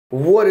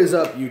What is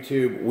up,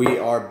 YouTube? We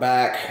are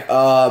back.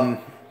 So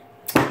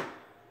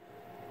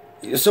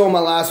in my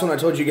last one, I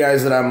told you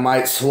guys that I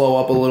might slow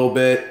up a little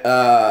bit.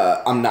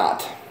 I'm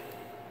not.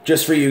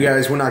 Just for you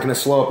guys, we're not going to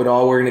slow up at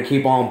all. We're going to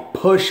keep on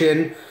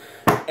pushing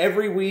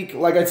every week.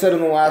 Like I said in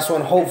the last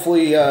one,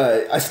 hopefully,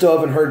 I still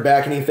haven't heard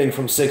back anything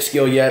from Six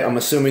Skill yet. I'm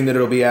assuming that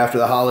it'll be after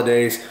the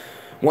holidays.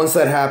 Once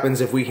that happens,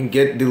 if we can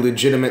get the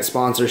legitimate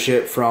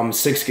sponsorship from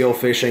Six Skill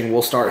Fishing,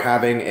 we'll start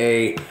having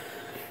a...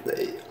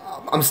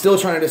 I'm still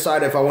trying to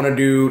decide if I want to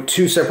do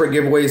 2 separate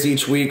giveaways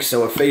each week,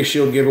 so a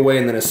Faceshield giveaway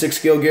and then a Six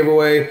Skill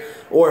giveaway,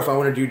 or if I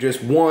want to do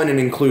just one and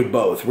include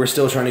both. We're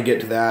still trying to get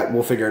to that.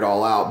 We'll figure it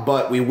all out.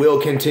 But we will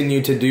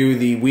continue to do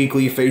the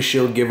weekly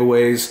Faceshield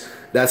giveaways.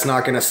 That's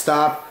not going to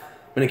stop.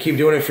 I'm going to keep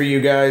doing it for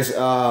you guys.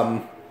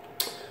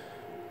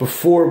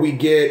 Before we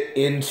get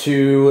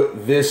into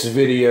this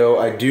video,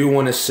 I do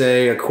want to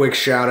say a quick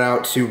shout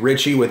out to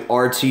Richie with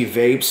RT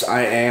Vapes.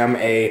 I am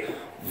a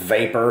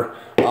vapor.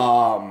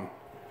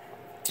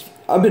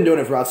 I've been doing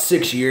it for about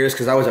 6 years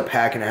because I was a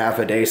pack and a half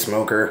a day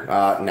smoker.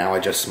 Now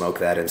I just smoke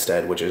that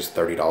instead, which is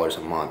 $30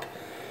 a month.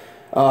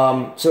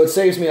 So it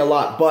saves me a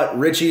lot, but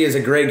Richie is a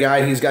great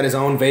guy. He's got his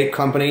own vape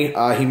company.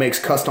 He makes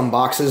custom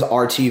boxes,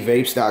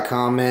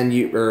 rtvapes.com,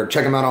 and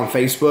check him out on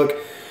Facebook.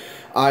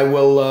 I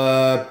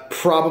will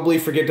probably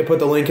forget to put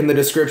the link in the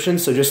description,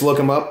 so just look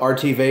him up,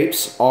 RT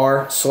Vapes,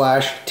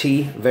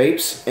 r/T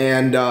Vapes,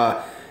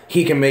 and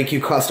he can make you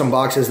custom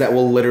boxes that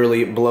will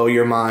literally blow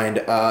your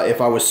mind.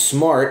 If I was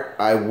smart,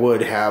 I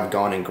would have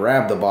gone and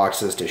grabbed the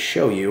boxes to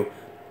show you,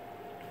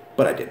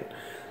 but I didn't.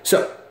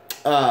 So,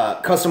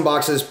 custom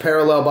boxes,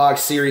 parallel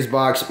box, series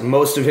box,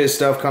 most of his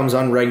stuff comes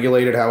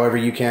unregulated, however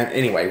you can.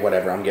 Anyway,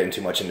 whatever, I'm getting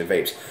too much into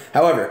vapes.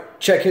 However,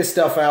 check his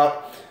stuff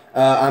out.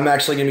 I'm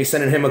actually going to be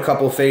sending him a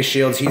couple of face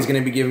shields. He's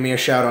going to be giving me a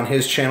shout on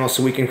his channel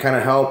so we can kind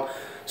of help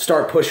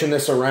start pushing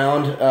this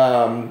around.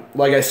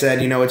 Like I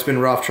said, you know, it's been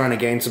rough trying to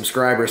gain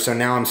subscribers, so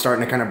now I'm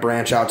starting to kind of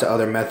branch out to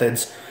other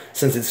methods,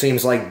 since it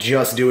seems like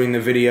just doing the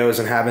videos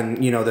and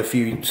having, you know, the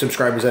few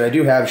subscribers that I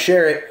do have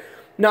share it,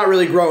 not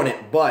really growing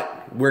it,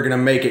 but we're going to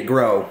make it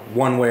grow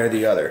one way or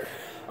the other.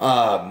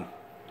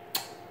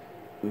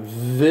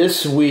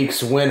 This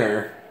week's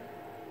winner,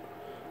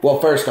 well,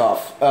 first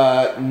off,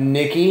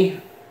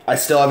 Nikki, I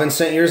still haven't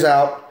sent yours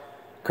out.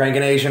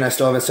 Crankin' Asian, I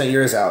still haven't sent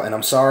yours out, and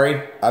I'm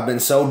sorry. I've been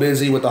so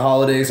busy with the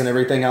holidays and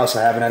everything else,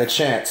 I haven't had a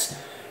chance.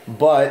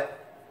 But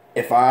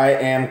if I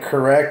am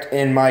correct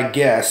in my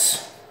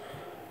guess,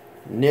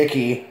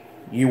 Nikki,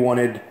 you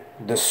wanted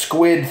the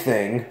squid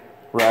thing,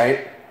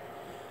 right?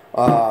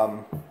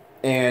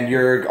 And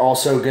you're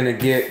also going to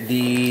get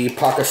the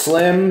Paca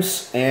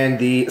Slims and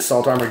the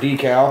Salt Armor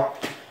decal.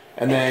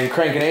 And then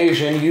Crankin'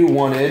 Asian, you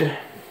wanted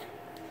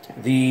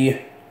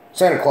the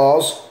Santa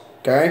Claus,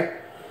 okay?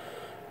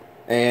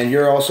 And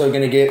you're also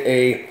going to get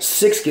a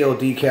Six Skill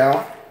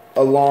decal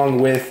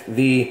along with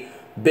the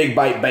Big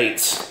Bite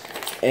Baits.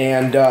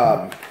 And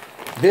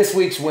this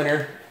week's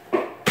winner,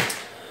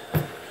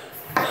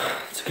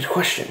 that's a good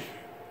question.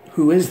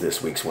 Who is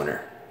this week's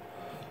winner?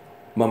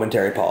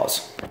 Momentary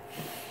pause.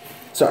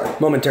 Sorry,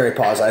 momentary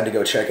pause. I had to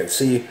go check and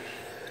see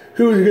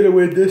who's going to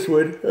win this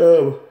one.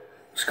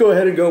 Let's go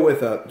ahead and go with,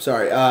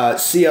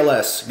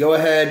 CLS. Go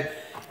ahead,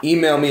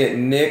 email me at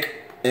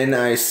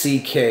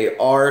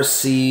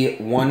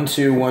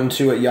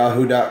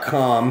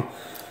nickrc1212@yahoo.com.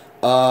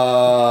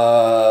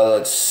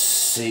 Let's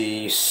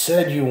see. You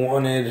said you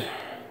wanted...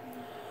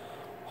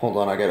 Hold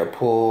on, I gotta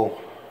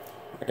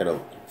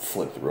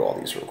flip through all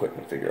these real quick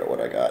and figure out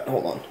what I got.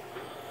 Hold on.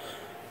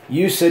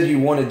 You said you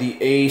wanted the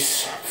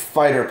Ace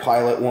Fighter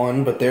Pilot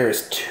one, but there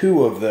is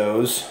 2 of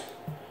those.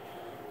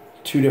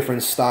 2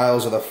 different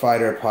styles of the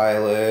Fighter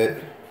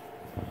Pilot.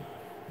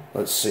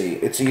 Let's see.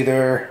 It's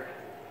either...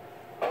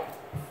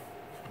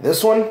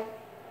 this one,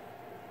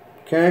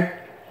 okay,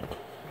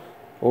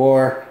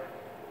 or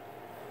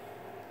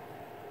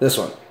this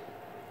one.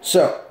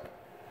 So,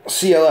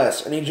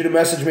 CLS, I need you to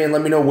message me and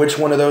let me know which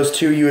one of those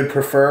 2 you would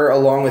prefer,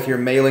 along with your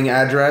mailing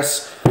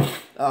address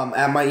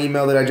at my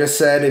email that I just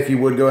said. If you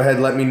would go ahead,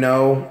 let me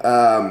know.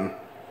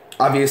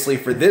 Obviously,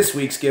 for this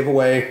week's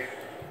giveaway,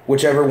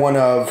 whichever one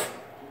of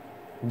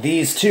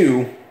these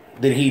 2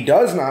 that he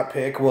does not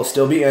pick will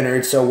still be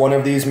entered, so one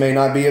of these may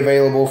not be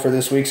available for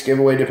this week's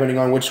giveaway, depending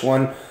on which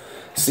one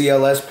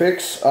CLS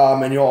picks,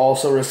 and you'll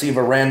also receive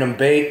a random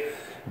bait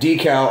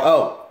decal.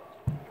 Oh,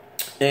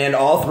 and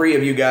all 3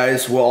 of you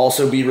guys will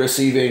also be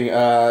receiving,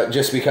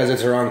 just because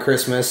it's around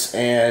Christmas,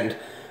 and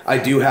I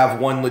do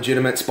have one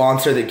legitimate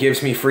sponsor that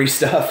gives me free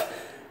stuff,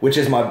 which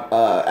is my,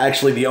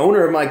 actually the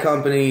owner of my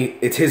company.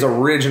 It's his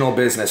original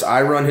business.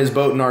 I run his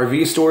boat and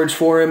RV storage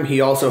for him. He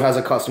also has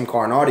a custom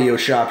car and audio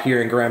shop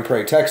here in Grand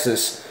Prairie,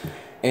 Texas,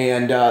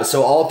 and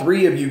so all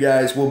 3 of you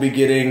guys will be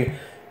getting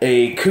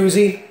a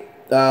koozie.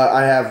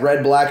 I have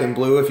red, black, and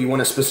blue. If you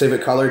want a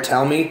specific color,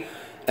 tell me.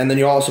 And then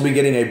you'll also be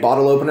getting a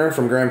bottle opener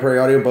from Grand Prairie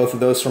Audio, both of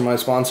those from my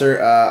sponsor.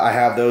 I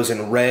have those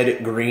in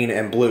red, green,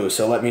 and blue.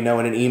 So let me know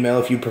in an email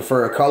if you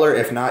prefer a color.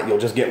 If not, you'll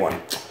just get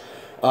one.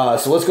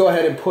 So let's go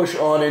ahead and push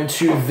on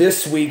into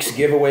this week's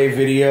giveaway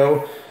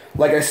video.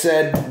 Like I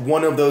said,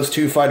 one of those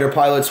 2 fighter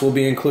pilots will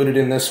be included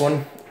in this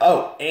one.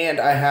 Oh, and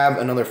I have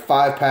another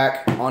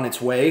 5-pack on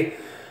its way.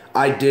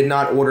 I did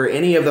not order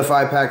any of the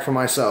 5-pack for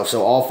myself,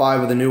 so all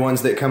 5 of the new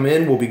ones that come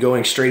in will be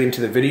going straight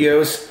into the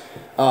videos.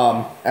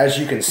 As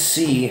you can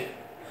see,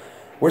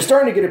 we're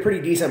starting to get a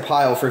pretty decent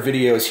pile for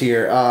videos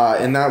here,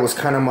 and that was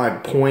kind of my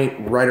point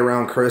right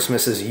around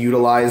Christmas, is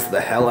utilize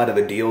the hell out of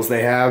the deals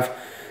they have.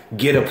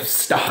 Get a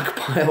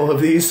stockpile of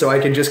these so I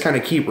can just kind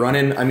of keep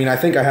running. I mean, I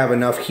think I have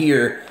enough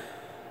here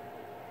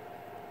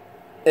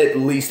at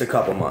least a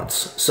couple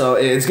months. So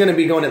it's going to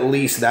be going at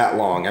least that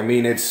long. I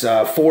mean, it's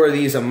 4 of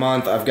these a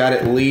month. I've got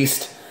at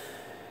least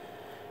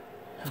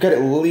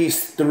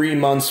 3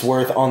 months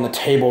worth on the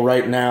table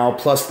right now,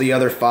 plus the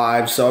other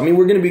 5. So, I mean,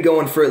 we're going to be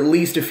going for at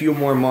least a few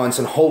more months,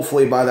 and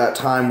hopefully by that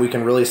time we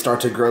can really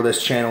start to grow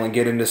this channel and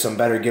get into some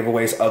better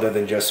giveaways other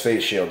than just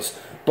face shields.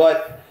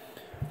 But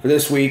for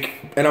this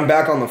week, and I'm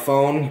back on the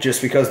phone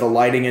just because the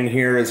lighting in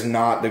here is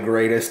not the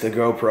greatest. The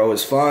GoPro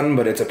is fun,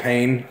 but it's a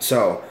pain.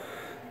 So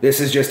this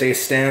is just a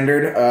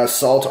standard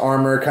salt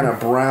armor, kind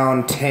of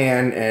brown,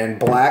 tan, and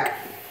black.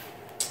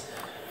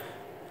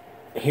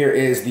 Here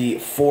is the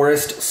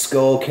Forest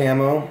Skull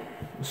Camo.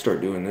 I'll start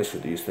doing this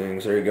with these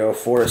things. There you go,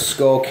 Forest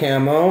Skull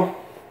Camo.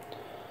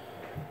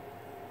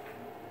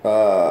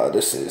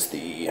 This is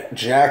the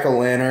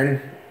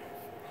Jack-o'-lantern.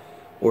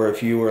 Or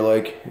if you were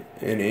like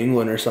in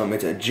England or something,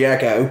 it's a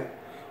Jacko.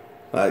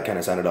 It kind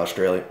of sounded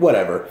Australian.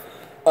 Whatever.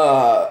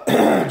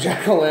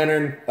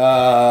 Jack-o'-lantern.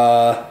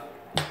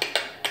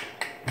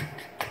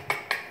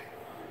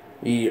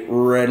 The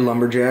red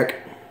lumberjack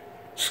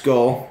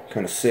skull,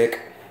 kind of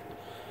sick.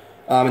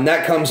 And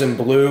that comes in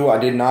blue. I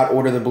did not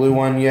order the blue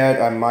one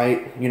yet. I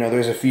might. You know,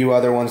 there's a few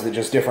other ones that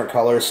just different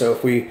colors. So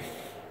if we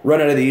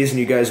run out of these and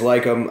you guys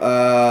like them,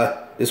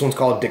 this one's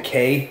called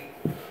Decay.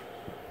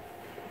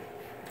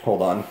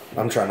 Hold on.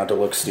 I'm trying not to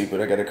look stupid.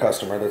 I got a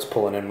customer that's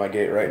pulling in my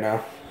gate right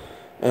now.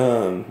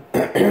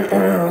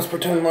 Let's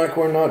pretend like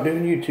we're not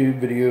doing YouTube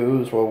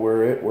videos while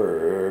we're at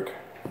work.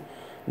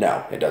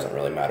 No, it doesn't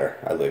really matter.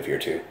 I live here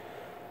too.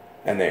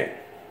 And then,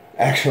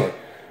 actually,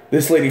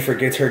 this lady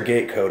forgets her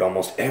gate code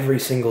almost every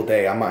single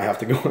day. I might have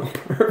to go help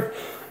her.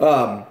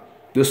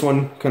 This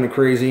one, kind of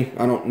crazy.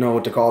 I don't know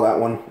what to call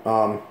that one.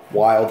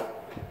 Wild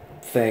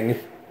thing.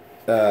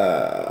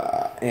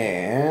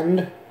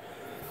 And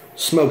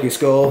Smoky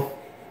Skull.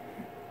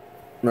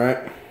 Right.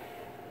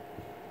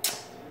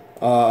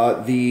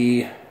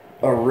 The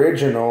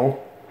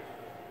original,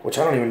 which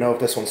I don't even know if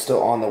this one's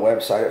still on the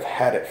website. I've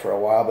had it for a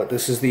while, but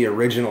this is the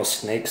original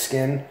snake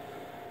skin.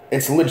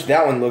 It's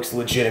that one looks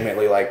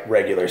legitimately like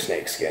regular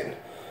snake skin.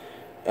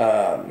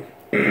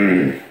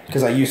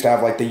 Because I used to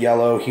have like the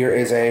yellow. Here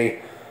is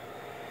a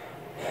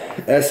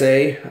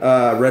SA,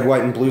 red,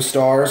 white, and blue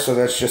star. So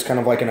that's just kind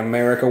of like an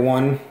America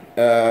one.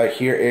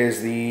 Here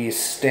is the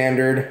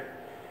standard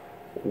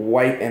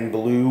white and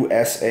blue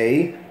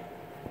SA.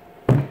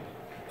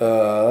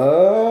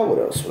 What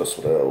else?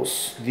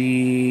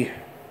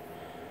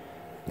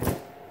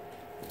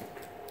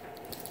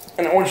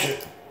 And I want you.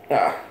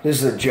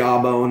 This is a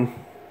Jawbone.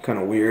 Kind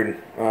of weird.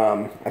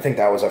 I think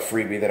that was a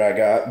freebie that I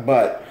got.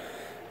 But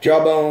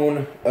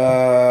Jawbone,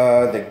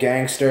 the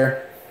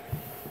Gangster,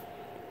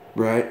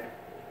 right?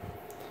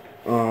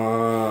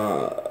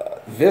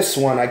 This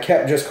one I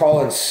kept just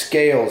calling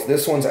Scales.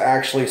 This one's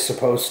actually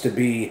supposed to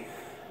be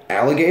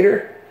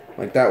Alligator.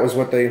 Like that was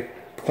what they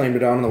claimed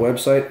it on the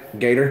website.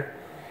 Gator.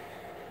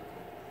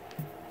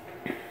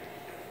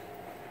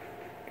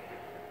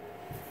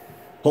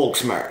 Hulk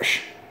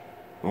Smash.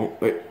 Oh,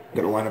 wait.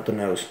 Gotta line up the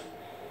nose.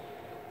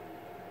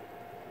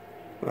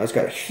 That's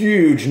got a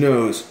huge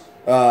nose.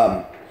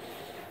 And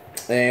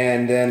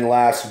then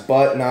last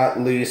but not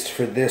least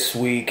for this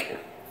week,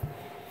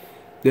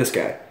 this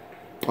guy.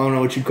 I don't know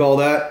what you'd call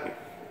that.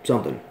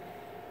 Something.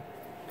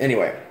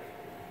 Anyway,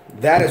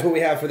 that is what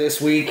we have for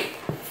this week.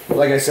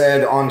 Like I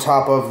said, on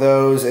top of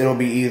those, it'll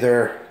be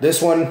either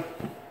this one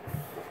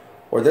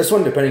or this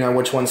one, depending on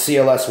which one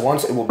CLS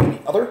wants. It will be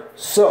the other.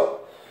 So,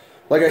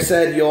 like I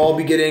said, you'll all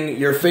be getting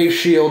your face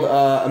shield.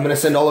 I'm going to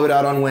send all of it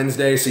out on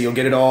Wednesday, so you'll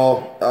get it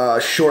all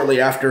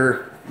shortly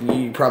after.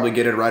 You probably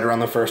get it right around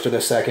the 1st or the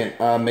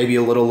 2nd, maybe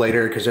a little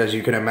later, because as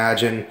you can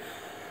imagine,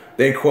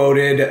 they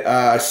quoted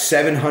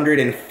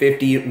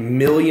 750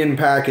 million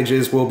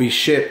packages will be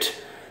shipped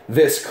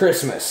this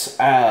Christmas.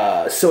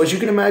 So as you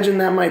can imagine,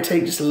 that might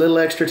take just a little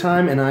extra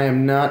time, and I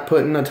am not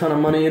putting a ton of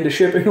money into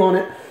shipping on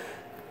it.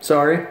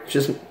 Sorry, it's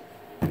just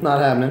not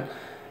happening.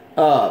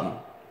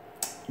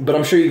 But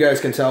I'm sure you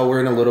guys can tell we're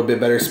in a little bit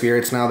better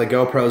spirits now. The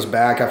GoPro's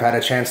back. I've had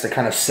a chance to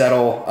kind of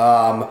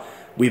settle.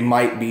 We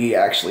might be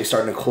actually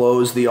starting to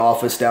close the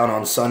office down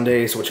on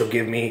Sundays, which will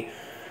give me...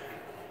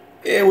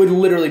 It would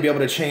literally be able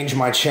to change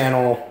my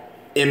channel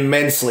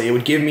immensely. It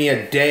would give me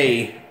a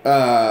day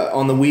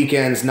on the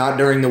weekends, not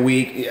during the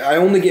week. I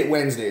only get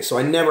Wednesdays, so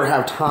I never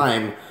have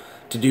time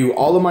to do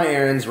all of my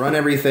errands, run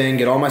everything,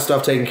 get all my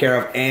stuff taken care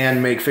of,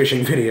 and make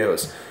fishing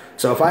videos.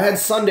 So if I had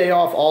Sunday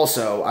off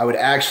also, I would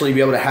actually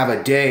be able to have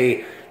a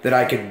day that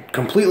I could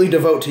completely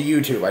devote to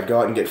YouTube. I'd go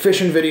out and get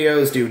fishing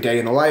videos, do day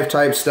in the life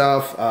type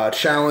stuff,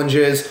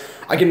 challenges.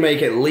 I can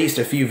make at least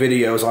a few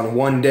videos on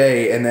one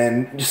day and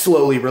then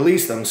slowly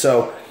release them.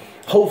 So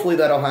hopefully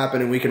that'll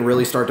happen and we can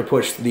really start to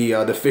push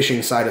the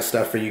fishing side of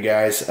stuff for you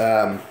guys.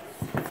 The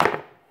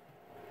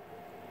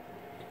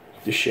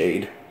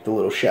shade, the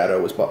little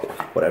shadow was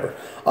whatever.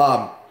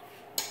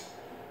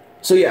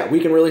 So yeah, we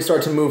can really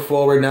start to move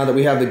forward now that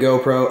we have the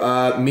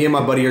GoPro. Me and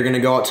my buddy are going to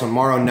go out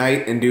tomorrow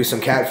night and do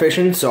some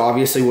catfishing. So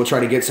obviously we'll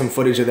try to get some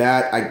footage of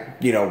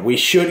that. We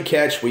should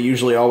catch. We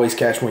usually always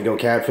catch when we go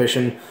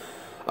catfishing.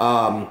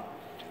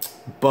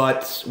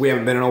 But we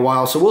haven't been in a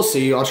while, so we'll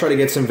see. I'll try to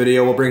get some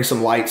video. We'll bring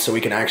some lights so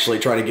we can actually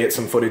try to get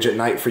some footage at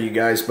night for you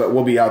guys. But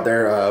we'll be out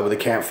there with a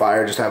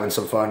campfire, just having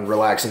some fun,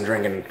 relaxing,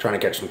 drinking, trying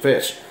to catch some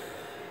fish.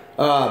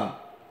 Other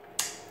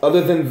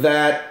than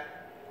that,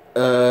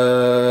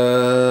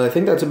 I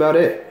think that's about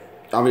it.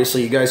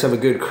 Obviously, you guys have a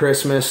good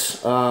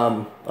Christmas.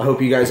 I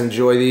hope you guys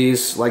enjoy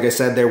these. Like I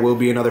said, there will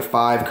be another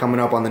 5 coming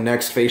up on the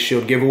next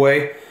Faceshield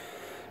giveaway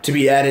to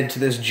be added to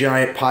this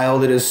giant pile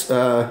that is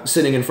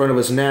sitting in front of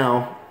us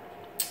now.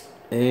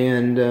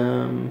 And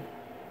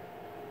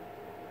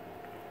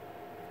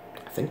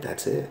I think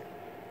that's it.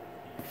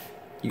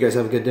 You guys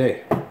have a good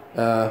day.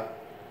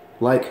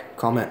 Like,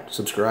 comment,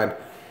 subscribe,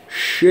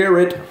 share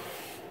it.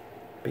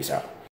 Peace out.